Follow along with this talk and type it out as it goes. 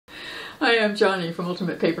Hi, I'm Johnny from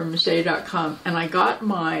ultimatepapermache.com, and I got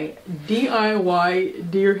my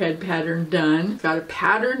DIY deer head pattern done. Got a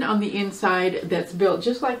pattern on the inside that's built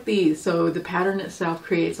just like these, so the pattern itself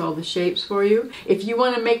creates all the shapes for you. If you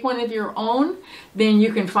want to make one of your own, then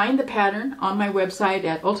you can find the pattern on my website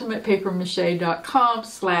at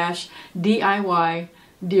ultimatepapermache.com/DIY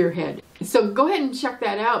deer head. So go ahead and check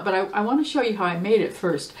that out, but I want to show you how I made it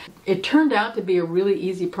first. It turned out to be a really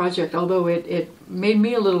easy project, although it made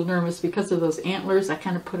me a little nervous because of those antlers. I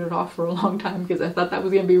kind of put it off for a long time because I thought that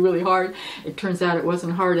was going to be really hard. It turns out it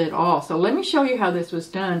wasn't hard at all. So let me show you how this was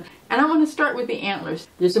done. And I want to start with the antlers.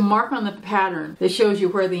 There's a mark on the pattern that shows you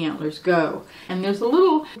where the antlers go. And there's a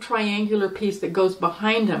little triangular piece that goes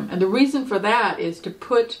behind them. And the reason for that is to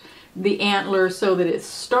put the antler so that it's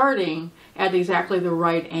starting at exactly the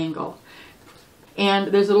right angle.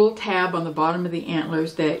 And there's a little tab on the bottom of the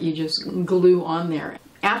antlers that you just glue on there.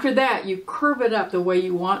 After that, you curve it up the way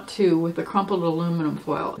you want to with the crumpled aluminum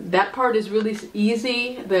foil. That part is really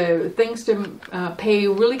easy. The things to pay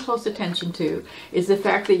really close attention to is the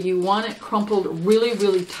fact that you want it crumpled really,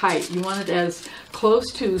 really tight. You want it as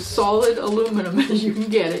close to solid aluminum as you can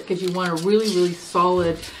get it, because you want a really, really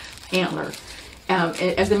solid antler.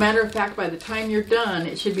 As a matter of fact, by the time you're done,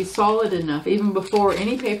 it should be solid enough. Even before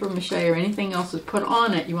any paper mache or anything else is put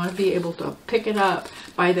on it, you want to be able to pick it up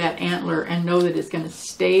by that antler and know that it's going to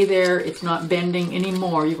stay there. It's not bending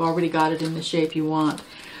anymore. You've already got it in the shape you want.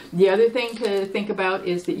 The other thing to think about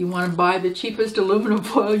is that you want to buy the cheapest aluminum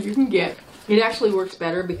foil you can get. It actually works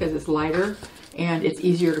better because it's lighter and it's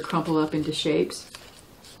easier to crumple up into shapes.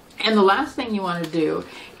 And the last thing you want to do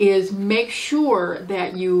is make sure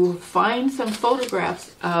that you find some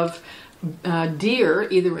photographs of deer,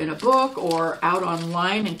 either in a book or out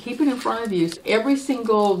online, and keep it in front of you. Every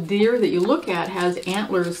single deer that you look at has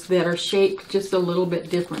antlers that are shaped just a little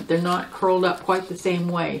bit different. They're not curled up quite the same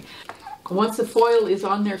way. Once the foil is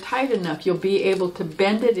on there tight enough, you'll be able to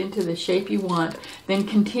bend it into the shape you want, then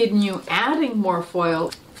continue adding more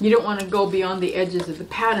foil. You don't want to go beyond the edges of the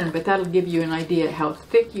pattern, but that'll give you an idea how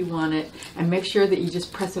thick you want it, and make sure that you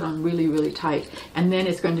just press it on really, really tight, and then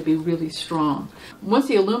it's going to be really strong. Once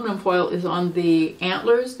the aluminum foil is on the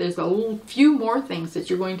antlers, there's a few more things that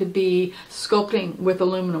you're going to be sculpting with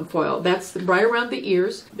aluminum foil. That's right around the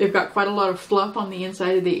ears. They've got quite a lot of fluff on the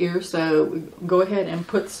inside of the ear, so go ahead and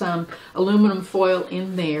put some aluminum foil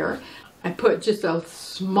in there. I put just a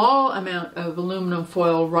small amount of aluminum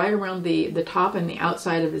foil right around the top and the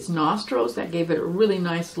outside of his nostrils. That gave it a really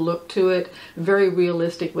nice look to it. Very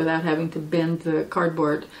realistic without having to bend the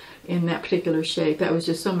cardboard in that particular shape. That was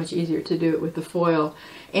just so much easier to do it with the foil.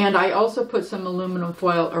 And I also put some aluminum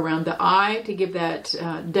foil around the eye to give that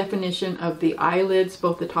definition of the eyelids,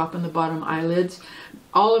 both the top and the bottom eyelids.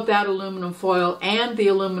 All of that aluminum foil and the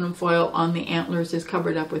aluminum foil on the antlers is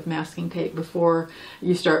covered up with masking tape before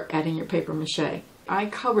you start adding your paper mache. I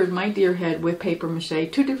covered my deer head with paper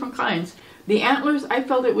mache, two different kinds. The antlers, I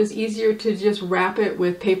felt it was easier to just wrap it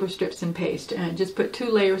with paper strips and paste, and just put 2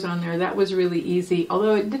 layers on there. That was really easy,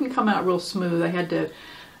 although it didn't come out real smooth. I had to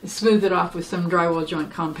smooth it off with some drywall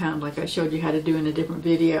joint compound like I showed you how to do in a different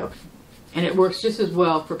video. And it works just as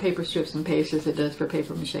well for paper strips and paste as it does for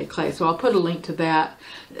paper mache clay. So I'll put a link to that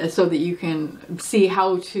so that you can see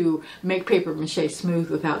how to make paper mache smooth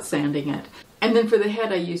without sanding it. And then for the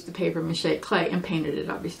head, I used the paper mache clay and painted it,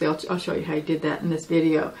 obviously. I'll show you how I did that in this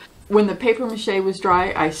video. When the paper mache was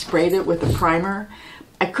dry, I sprayed it with a primer.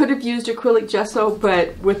 I could have used acrylic gesso,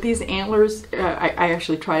 but with these antlers, I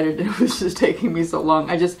actually tried it and it was just taking me so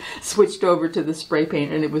long. I just switched over to the spray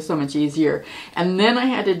paint and it was so much easier. And then I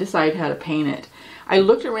had to decide how to paint it. I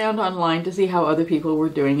looked around online to see how other people were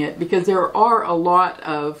doing it, because there are a lot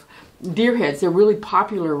of deer heads. They're really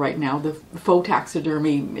popular right now, the faux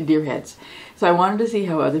taxidermy deer heads. So I wanted to see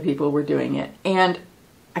how other people were doing it. And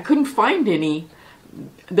I couldn't find any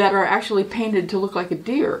that are actually painted to look like a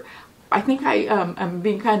deer. I think I'm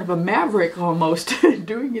being kind of a maverick almost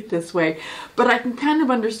doing it this way, but I can kind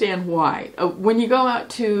of understand why. When you go out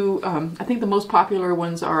to, I think the most popular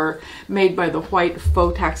ones are made by the White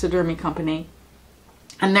Faux Taxidermy Company,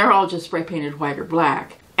 and they're all just spray painted white or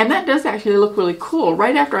black. And that does actually look really cool.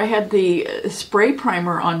 Right after I had the spray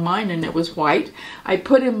primer on mine and it was white, I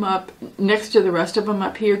put him up next to the rest of them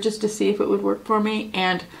up here just to see if it would work for me,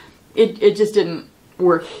 and it just didn't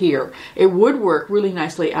work here. It would work really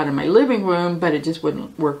nicely out in my living room, but it just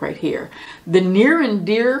wouldn't work right here. The Near and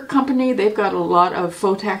Deer company, they've got a lot of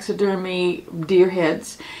faux taxidermy deer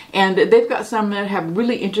heads, and they've got some that have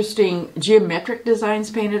really interesting geometric designs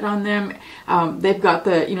painted on them. They've got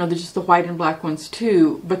the, you know, just the white and black ones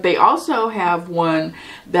too, but they also have one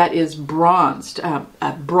that is bronzed.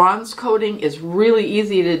 A bronze coating is really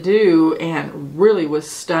easy to do and really was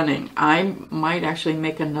stunning. I might actually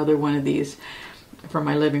make another one of these for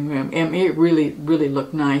my living room, and it really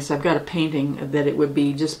looked nice. I've got a painting that it would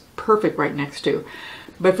be just perfect right next to.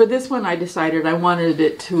 But for this one, I decided I wanted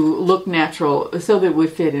it to look natural so that it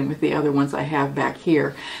would fit in with the other ones I have back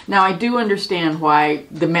here. Now, I do understand why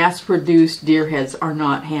the mass-produced deer heads are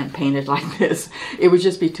not hand-painted like this. It would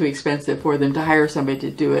just be too expensive for them to hire somebody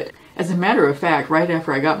to do it. As a matter of fact, right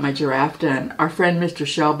after I got my giraffe done, our friend Mr.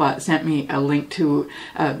 Shellbot sent me a link to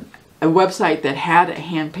a website that had a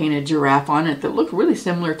hand-painted giraffe on it that looked really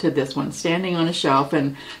similar to this one, standing on a shelf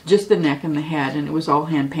and just the neck and the head, and it was all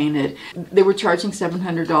hand-painted. They were charging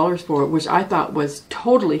 $700 for it, which I thought was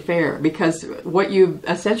totally fair, because what you've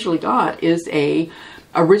essentially got is a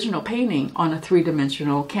original painting on a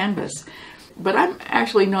three-dimensional canvas. But I'm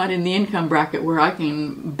actually not in the income bracket where I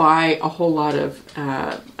can buy a whole lot of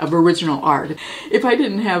original art. If I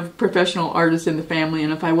didn't have professional artists in the family,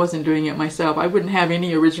 and if I wasn't doing it myself, I wouldn't have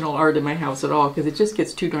any original art in my house at all, because it just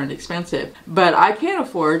gets too darn expensive. But I can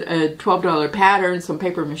afford a $12 pattern, some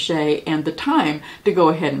paper mache, and the time to go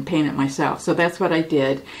ahead and paint it myself. So that's what I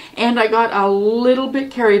did. And I got a little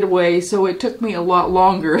bit carried away, so it took me a lot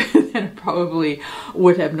longer than it probably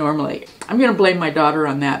would have normally. I'm going to blame my daughter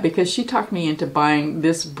on that, because she talked me into buying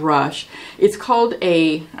this brush. It's called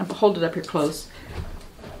I'll hold it up here close.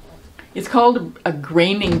 It's called a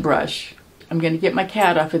graining brush. I'm going to get my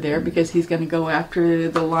cat off of there because he's going to go after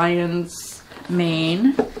the lion's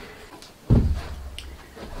mane.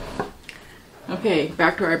 Okay,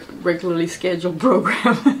 back to our regularly scheduled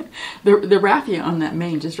program. The raffia on that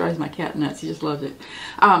mane just drives my cat nuts. He just loves it.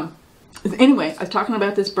 Anyway, I was talking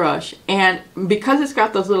about this brush, and because it's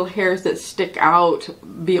got those little hairs that stick out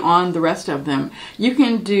beyond the rest of them, you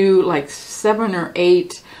can do like 7 or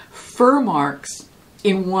 8 fur marks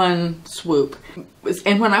in one swoop.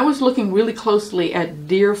 And when I was looking really closely at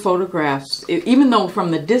deer photographs, even though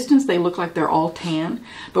from the distance they look like they're all tan,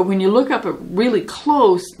 but when you look up really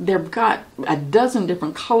close, they've got a dozen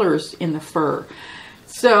different colors in the fur.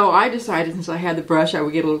 So I decided, since I had the brush, I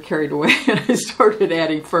would get a little carried away, and I started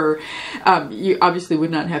adding fur. You obviously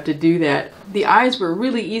would not have to do that. The eyes were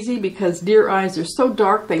really easy because deer eyes are so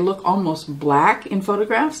dark they look almost black in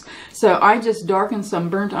photographs. So I just darkened some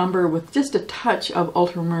burnt umber with just a touch of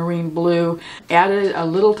ultramarine blue, added a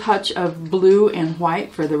little touch of blue and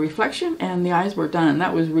white for the reflection, and the eyes were done.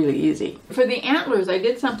 That was really easy. For the antlers, I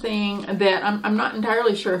did something that I'm not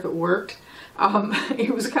entirely sure if it worked.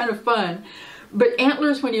 It was kind of fun. But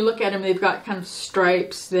antlers, when you look at them, they've got kind of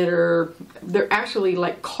stripes that they're actually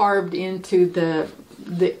like carved into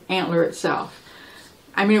the antler itself.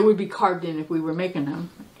 I mean, it would be carved in if we were making them.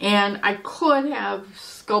 And I could have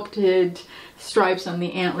sculpted stripes on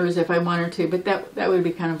the antlers if I wanted to, but that would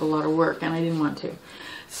be kind of a lot of work, and I didn't want to.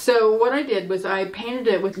 So what I did was I painted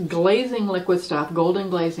it with glazing liquid stuff, golden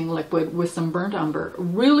glazing liquid with some burnt umber.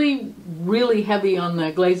 Really, really heavy on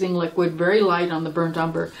the glazing liquid, very light on the burnt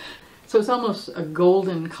umber. So it's almost a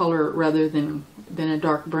golden color rather than a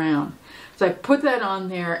dark brown. So I put that on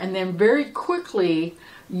there, and then very quickly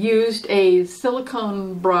used a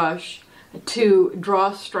silicone brush to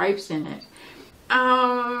draw stripes in it.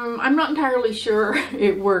 I'm not entirely sure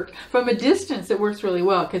it worked. From a distance it works really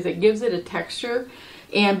well because it gives it a texture,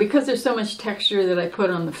 and because there's so much texture that I put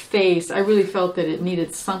on the face, I really felt that it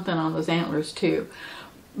needed something on those antlers too.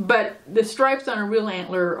 But the stripes on a real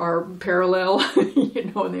antler are parallel,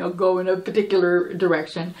 you know, and they'll go in a particular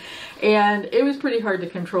direction. And it was pretty hard to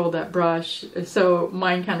control that brush, so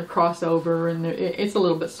mine kind of cross over, and it's a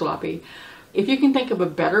little bit sloppy. If you can think of a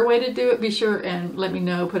better way to do it, be sure and let me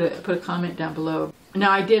know, put a comment down below.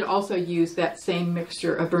 Now, I did also use that same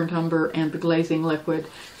mixture of burnt umber and the glazing liquid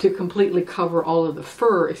to completely cover all of the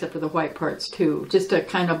fur except for the white parts too, just to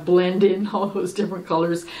kind of blend in all those different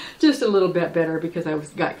colors just a little bit better, because I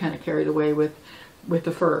got kind of carried away with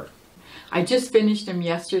the fur. I just finished them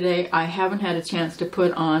yesterday. I haven't had a chance to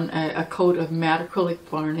put on a coat of matte acrylic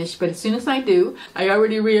varnish, but as soon as I do, I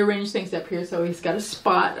already rearranged things up here, so he's got a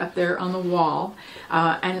spot up there on the wall,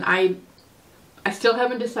 and I still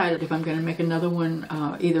haven't decided if I'm going to make another one,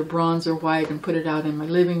 either bronze or white, and put it out in my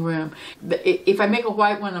living room. If I make a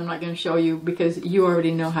white one, I'm not going to show you because you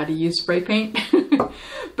already know how to use spray paint.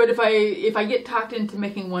 But if I get talked into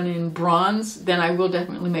making one in bronze, then I will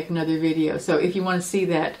definitely make another video. So if you want to see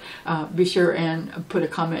that, be sure and put a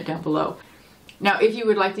comment down below. Now, if you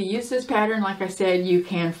would like to use this pattern, like I said, you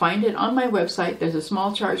can find it on my website. There's a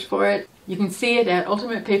small charge for it. You can see it at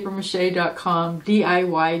ultimatepapermache.com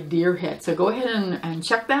DIY deer head. So go ahead and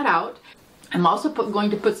check that out. I'm also going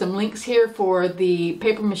to put some links here for the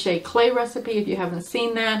paper mache clay recipe if you haven't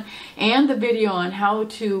seen that, and the video on how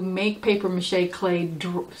to make paper mache clay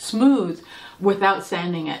smooth without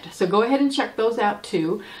sanding it. So go ahead and check those out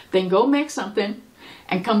too. Then go make something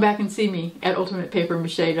and come back and see me at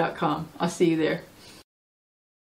ultimatepapermache.com. I'll see you there.